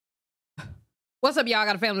What's up, y'all? I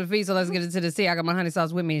got a family feed, so let's get into this. I got my honey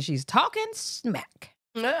sauce with me, and she's talking smack.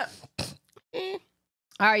 Yeah. All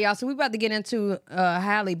right, y'all. So we about to get into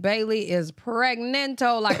Halle Bailey is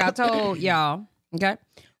pregnanto, like I told y'all. Okay,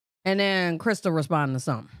 and then Crystal responding to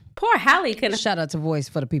something. Poor Halle couldn't. Shout out to Voice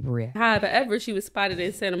for the people react. However, she was spotted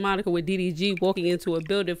in Santa Monica with DDG walking into a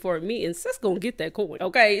building for a meeting. Sis gonna get that coin,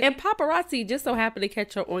 okay? And paparazzi just so happened to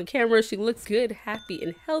catch her on camera. She looks good, happy,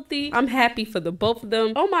 and healthy. I'm happy for the both of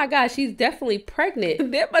them. Oh my gosh, she's definitely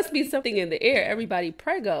pregnant. There must be something in the air. Everybody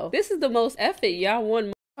prego. This is the most effort y'all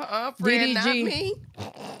won. Friend, DDG.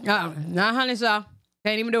 not me. Not honey sauce.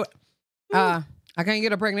 Can't even do it. I can't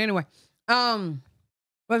get her pregnant anyway.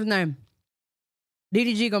 What's his name?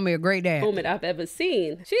 DDG gonna be a great dad. Moment I've ever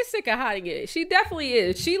seen. She's sick of hiding it. She definitely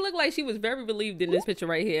is. She looked like she was very relieved in this picture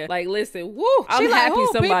right here. Like, listen, woo! I'm happy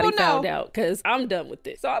somebody found out because I'm done with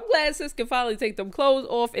this. So I'm glad sis can finally take them clothes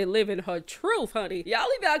off and live in her truth, honey. Y'all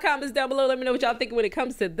leave y'all comments down below. Let me know what y'all think when it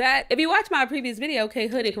comes to that. If you watch my previous video, K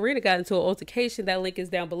Hood and Carena got into an altercation. That link is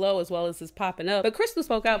down below as well as is popping up. But Crystal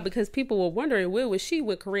spoke out because people were wondering where was she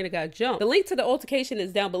when Carena got jumped. The link to the altercation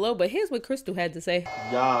is down below. But here's what Crystal had to say.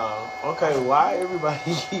 Y'all, okay, why everybody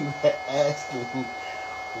keep asking me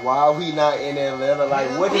why we not in Atlanta?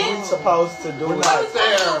 Like, what are we supposed to do? Like,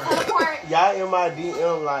 y'all in my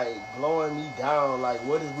DM, like, blowing me down. Like,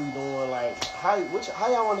 what is we doing? Like, how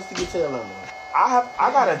y'all want us to get to Atlanta?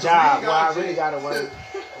 I got a job where I really gotta work.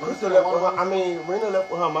 Rena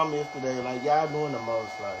left with her mom yesterday. Like, y'all doing the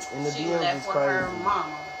most. Like, in the DMs is crazy. Her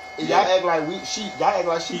mama. Y'all act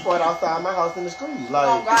like she fought outside my house in the street. Like,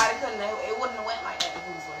 oh God, it wouldn't have went like that if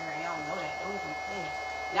it was with her. Y'all know that.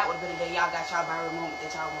 That would have been the day y'all got y'all viral moment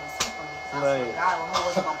that y'all want to see from me. Right. God, her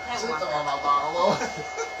wasn't gonna play with my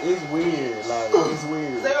friend. It's weird. Like, it's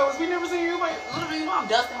weird. We never seen you. Like, literally, you know, I'm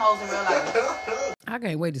dusting hoes in real life. I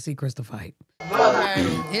can't wait to see Crystal fight. Okay.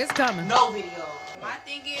 It's coming. No video. My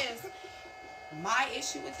thing is, my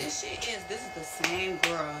issue with this shit is this is the same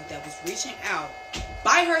girl that was reaching out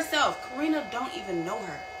by herself. Carena don't even know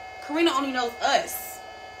her. Carena only knows us.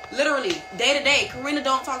 Literally, day to day, Carena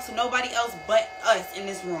don't talk to nobody else but us in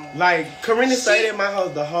this room. Like, Carena stayed at my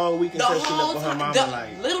house the whole week until she left with her mama.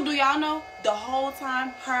 Like, little do y'all know, the whole time,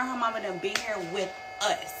 her and her mama done been here with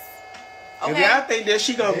us. Okay? If y'all think that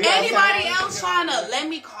she gonna be anybody else trying to let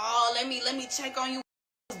me call, let me check on you, you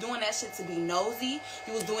was doing that shit to be nosy.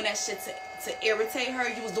 You was doing that shit to irritate her.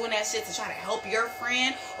 You was doing that shit to try to help your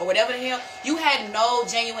friend or whatever the hell. You had no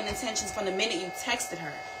genuine intentions from the minute you texted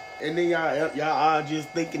her. And then y'all are just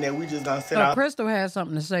thinking that we just gonna sit out. Crystal has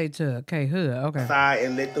something to say to K Hood. Okay. Side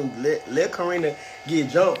and let Carena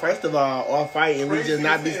get jumped first of all, or fight, and we just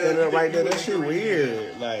not be standing up right there. That shit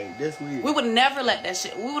weird. Like, that's weird. We would never let that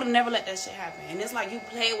shit. We would have never let that shit happen. And it's like you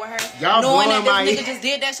played with her, y'all knowing that this nigga just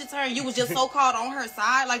did that shit to her, and you was just so called on her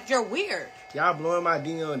side. Like, you're weird. Y'all blowing my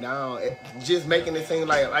DM down, just making it seem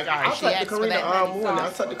like I talk to Carena all morning. I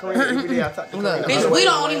talk to Carena every day. I talk to Carena. Bitch, we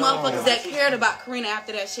the only motherfuckers that cared about Carena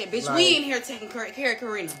after that shit. Bitch, we in here taking care of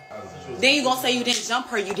Carena. Then you gonna say you didn't jump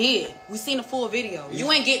her? You did. We seen the full video.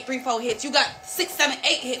 You ain't get 3-4 hits. You got 6, 7, 8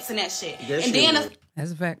 hits in that shit. And then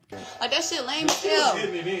that's a fact. Like, that shit lame as hell.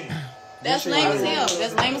 That's lame as hell.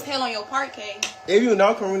 That's lame as hell on your part, K. If you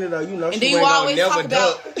know Carena though, you know and she then you ain't always never talk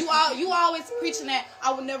about you always preaching that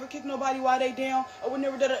I would never kick nobody while they down. I would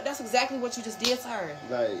never do that. That's exactly what you just did to her.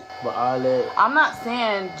 Like, but all that. I'm not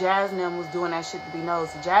saying Jasmine was doing that shit to be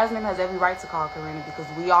nosy. Jasmine has every right to call Carena because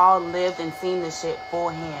we all lived and seen this shit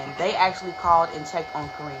full-hand. They actually called and checked on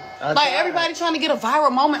Carena. Like, everybody trying to get a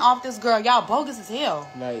viral moment off this girl. Y'all bogus as hell.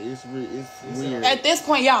 Like, it's weird. At this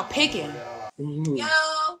point, y'all picking. Yo,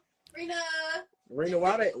 Rena,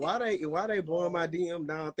 why they blowing my DM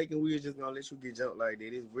down thinking we was just gonna let you get jumped like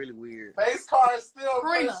that? It's really weird. Face card still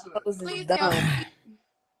Please tell me.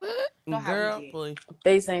 Girl, please.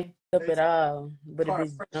 Face ain't up at all, but a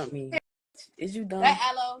bitch jumped me. Is you dumb? That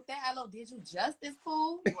aloe did you justice,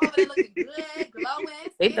 fool. You over there looking good, glowing.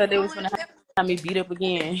 They thought they was gonna have me beat up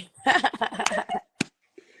again.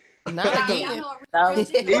 Not again. Even on the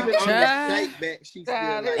shake back, she still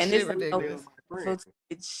like, and this ridiculous.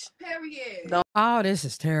 Period. Oh, this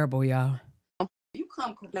is terrible, y'all. You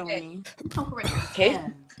come correct. You come correct. Okay.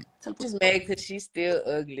 I'm just mad because she's still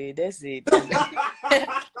ugly. That's it.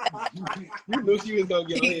 You knew she was gonna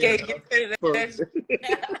get He can't get rid of that.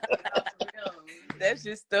 That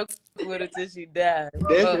shit stuck with her till she died.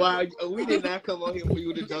 That's why we did not come on here for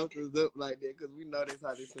you to jump us up like that, because we know that's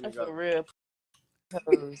how this thing goes. For real.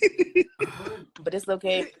 But it's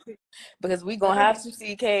okay because we gonna have to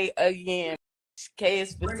see K again. K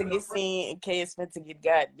is fit to get seen and K is fit to get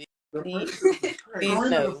got. Please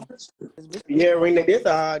no. Yeah, Rena, this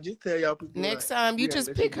just tell y'all people. Next time, you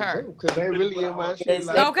just pick her. Because they really in my shit.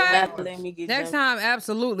 Like, Okay. not letting me get Next jumped. time,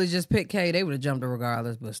 absolutely just pick K. They would have jumped her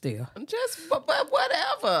regardless, but still. But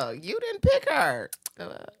whatever. You didn't pick her.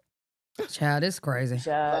 Child, it's crazy.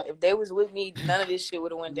 Child, if they was with me, none of this shit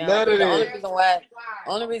would have went down. None of The that.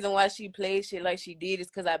 only reason why she played shit like she did is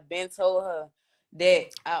because I been told her that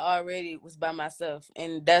I already was by myself,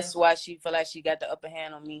 and that's why she felt like she got the upper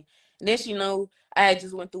hand on me. And then she know I had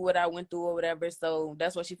just went through what I went through or whatever, so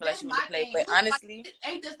that's why she felt like she wanted to play. But honestly,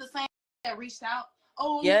 ain't this the same that reached out?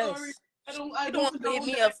 Oh, I'm yes, sorry. I don't want to hit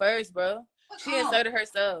me up first, bro. She inserted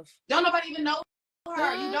herself. Don't nobody even know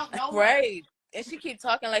her. You don't know her. Right. And she keep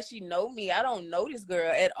talking like she know me. I don't know this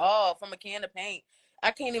girl at all from a can of paint.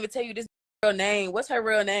 I can't even tell you this girl name. What's her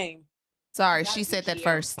real name? Sorry, she said that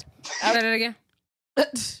first. Say that again.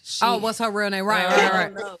 What's her real name? Right. I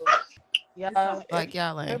don't know. Y'all, Like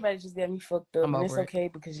y'all ain't. everybody just got me fucked up. I'm And it's over it. okay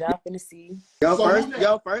because y'all finna see.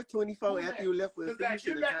 Your first 24 after you left with us,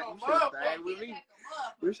 you should have stayed with me.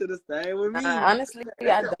 You should have stayed with me. Honestly,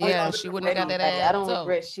 I don't. Yeah, she wouldn't have got that ass. I don't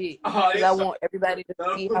regret shit. Because I want everybody to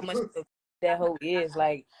see how much that hoe is.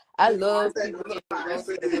 Like, I love people getting close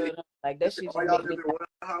to the real. Like, that shit just make me.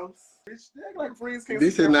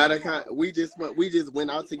 This is not a we just went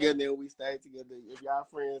out together and we stayed together. If y'all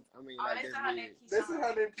friends, I mean, like that's weird. This is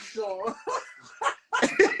how they keep going.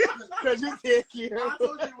 Cause you said Kiera. I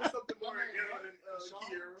told you it was something more than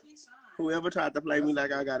Kiera. Whoever tried to play me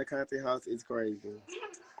like I got a content house is crazy.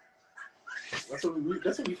 That's what we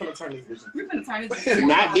finna turn this bitch. We finna turn this bitch.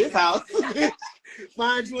 Not this house.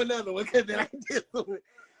 Find you another one because then I can get one.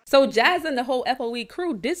 So Jazz and the whole FOE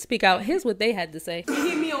crew did speak out. Here's what they had to say. He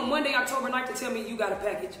hit me on Monday, October 9th to tell me you got a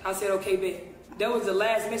package. I said, okay, bet. That was the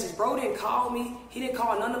last message. Bro didn't call me. He didn't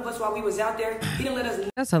call none of us while we was out there. He didn't let us know.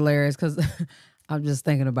 That's hilarious because I'm just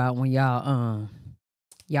thinking about when y'all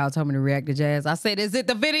told me to react to Jazz. I said, is it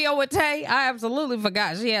the video with Tay? I absolutely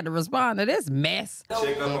forgot she had to respond to this mess.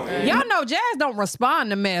 Y'all know Jazz don't respond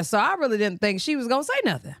to mess, so I really didn't think she was going to say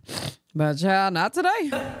nothing. But child, not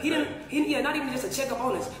today. He didn't, not even just a check up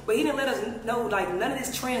on us, but he didn't let us know, like, none of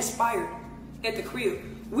this transpired at the crib.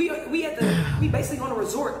 We basically on a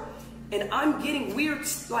resort, and I'm getting weird,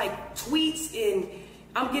 like, tweets, and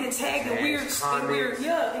I'm getting tagged in weird posts.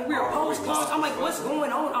 I'm like, what's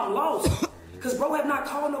going on? I'm lost. Because bro have not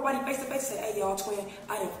called nobody face to face and said, hey, y'all twin,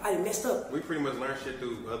 I done messed up. We pretty much learned shit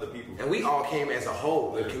through other people. And we all came as a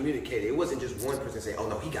whole and communicated. It wasn't just one person saying, oh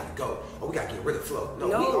no, he got to go. Oh, we got to get rid of Flo. No,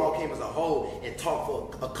 we all came as a whole and talked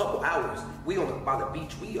for a couple hours. We by the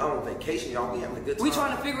beach. We on vacation, y'all. We having a good time. We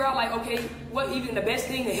trying to figure out, like, okay, what even the best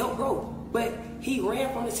thing to help bro. But he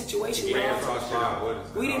ran from the situation. We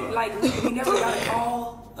didn't, like, we never got a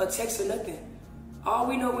call, a text, or nothing. All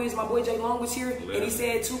we know is my boy Jay Long was here, and he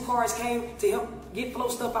said 2 cars came to help get Flo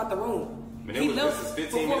stuff out the room. He left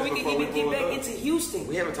before we could even get back into Houston.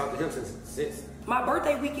 We haven't talked to him since my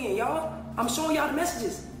birthday weekend, y'all. I'm showing y'all the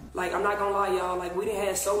messages. Like, I'm not gonna lie, y'all. Like, we done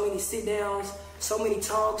had so many sit downs, so many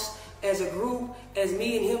talks as a group, as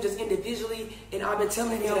me and him just individually. And I've been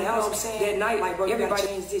telling him that night, like, bro, you gotta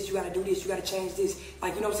change this, you gotta do this, you gotta change this.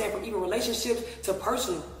 Like, you know what I'm saying? From even relationships to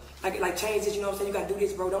personal. Like change this, you know what I'm saying? You gotta do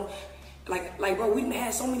this, bro. Don't. Like, bro, we done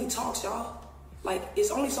had so many talks, y'all. Like,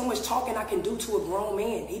 it's only so much talking I can do to a grown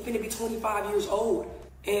man. He finna be 25 years old.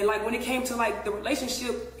 And, like, when it came to, like, the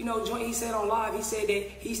relationship, you know, Joint, he said on live, he said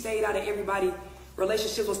that he stayed out of everybody.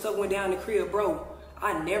 Relationships and stuff went down in the crib. Bro,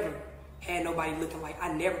 I never had nobody looking like,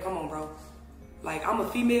 come on, bro. Like, I'm a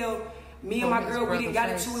female. Me and my girl, we didn't got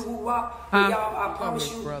into it, woo-wop. Y'all, I promise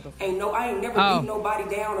you, I ain't never leaked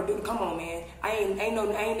nobody down or come on, man. I ain't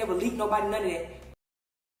never leaked nobody, none of that.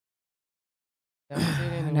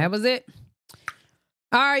 That was it.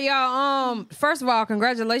 All right, y'all. First of all,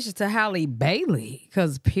 congratulations to Halle Bailey,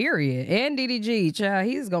 cause period. And DDG, child,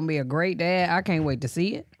 he's gonna be a great dad. I can't wait to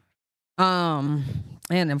see it. And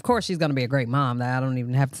of course, she's gonna be a great mom. I don't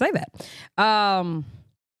even have to say that.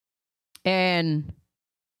 And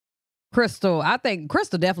Crystal, I think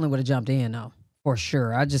Crystal definitely would have jumped in though, for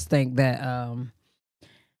sure. I just think that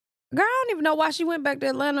girl, I don't even know why she went back to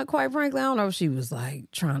Atlanta, quite frankly. I don't know if she was, like,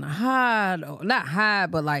 trying to hide, or not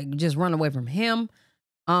hide, but, like, just run away from him.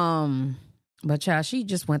 But, child, she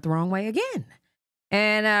just went the wrong way again.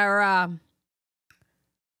 And,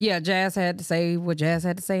 Jazz had to say what Jazz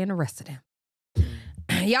had to say and the rest of them.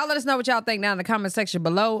 Y'all let us know what y'all think down in the comment section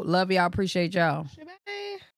below. Love y'all. Appreciate y'all.